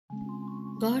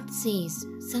God says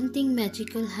something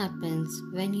magical happens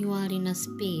when you are in a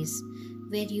space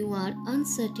where you are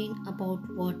uncertain about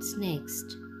what's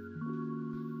next.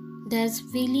 There's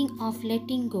feeling of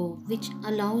letting go which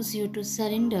allows you to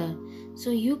surrender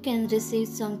so you can receive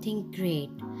something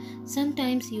great.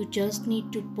 Sometimes you just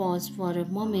need to pause for a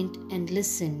moment and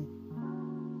listen.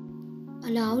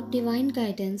 Allow divine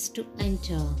guidance to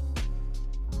enter.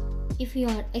 If you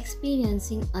are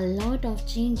experiencing a lot of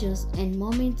changes and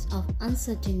moments of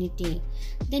uncertainty,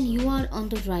 then you are on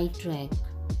the right track.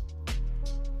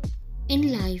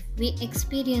 In life, we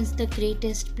experience the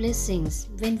greatest blessings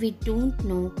when we don't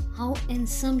know how, and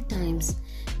sometimes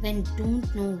when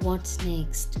don't know what's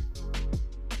next.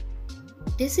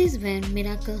 This is when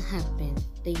miracles happen.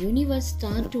 The universe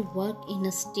starts to work in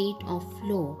a state of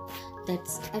flow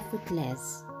that's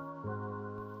effortless.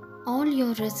 All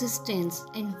your resistance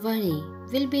and worry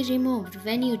will be removed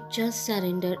when you just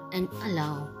surrender and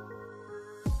allow.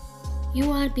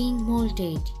 You are being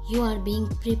molded, you are being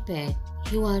prepared,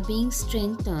 you are being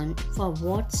strengthened for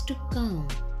what's to come.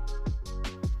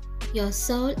 Your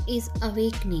soul is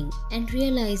awakening and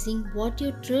realizing what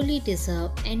you truly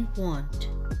deserve and want.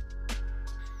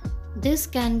 This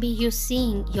can be you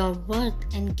seeing your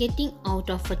worth and getting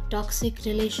out of a toxic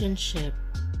relationship.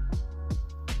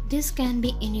 This can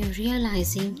be in you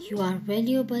realizing you are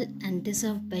valuable and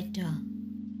deserve better.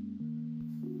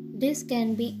 This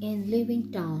can be in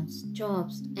leaving towns,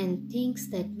 jobs, and things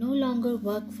that no longer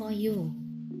work for you.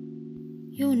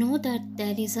 You know that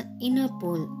there is an inner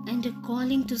pull and a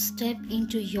calling to step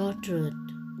into your truth.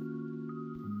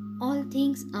 All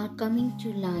things are coming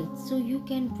to light so you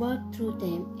can work through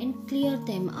them and clear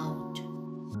them out.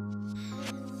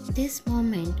 This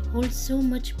moment holds so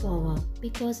much power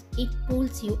because it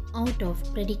pulls you out of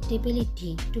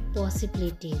predictability to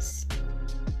possibilities.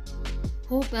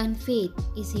 Hope and faith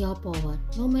is your power.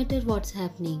 No matter what's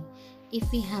happening, if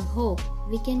we have hope,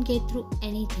 we can get through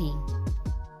anything.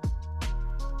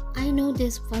 I know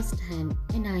this firsthand,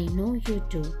 and I know you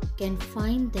too can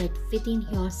find that within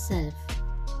yourself.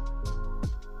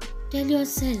 Tell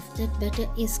yourself that better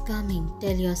is coming.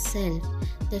 Tell yourself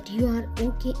that you are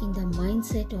okay in the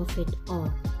mindset of it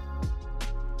all.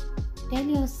 Tell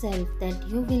yourself that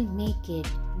you will make it.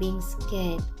 Being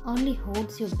scared only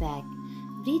holds you back.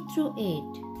 Breathe through it.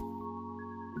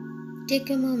 Take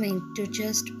a moment to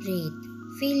just breathe.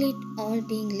 Feel it all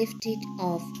being lifted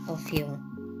off of you.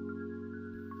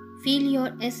 Feel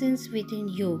your essence within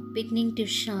you beginning to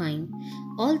shine.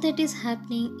 All that is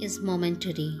happening is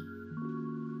momentary.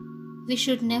 We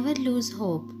should never lose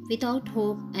hope. Without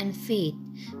hope and faith,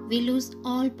 we lose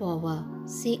all power.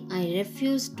 Say, I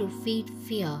refuse to feed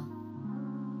fear.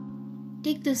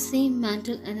 Take the same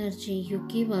mental energy you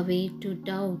give away to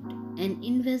doubt and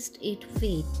invest it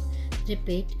faith.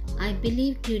 Repeat, I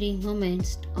believe during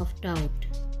moments of doubt.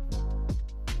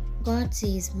 God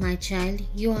says, my child,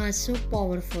 you are so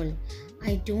powerful.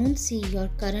 I don't see your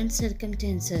current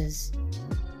circumstances.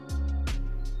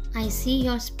 I see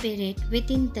your spirit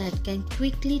within that can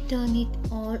quickly turn it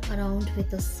all around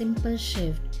with a simple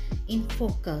shift in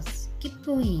focus. Keep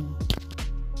going.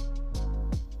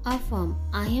 Affirm,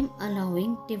 I am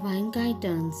allowing divine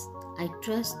guidance. I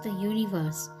trust the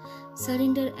universe.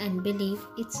 Surrender and believe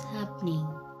it's happening.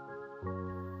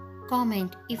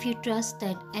 Comment if you trust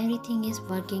that everything is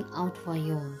working out for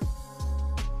you.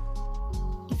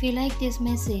 If you like this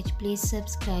message, please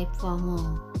subscribe for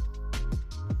more.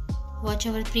 Watch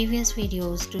our previous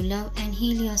videos to love and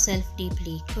heal yourself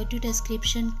deeply. Go to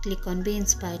description, click on Be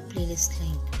Inspired playlist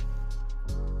link.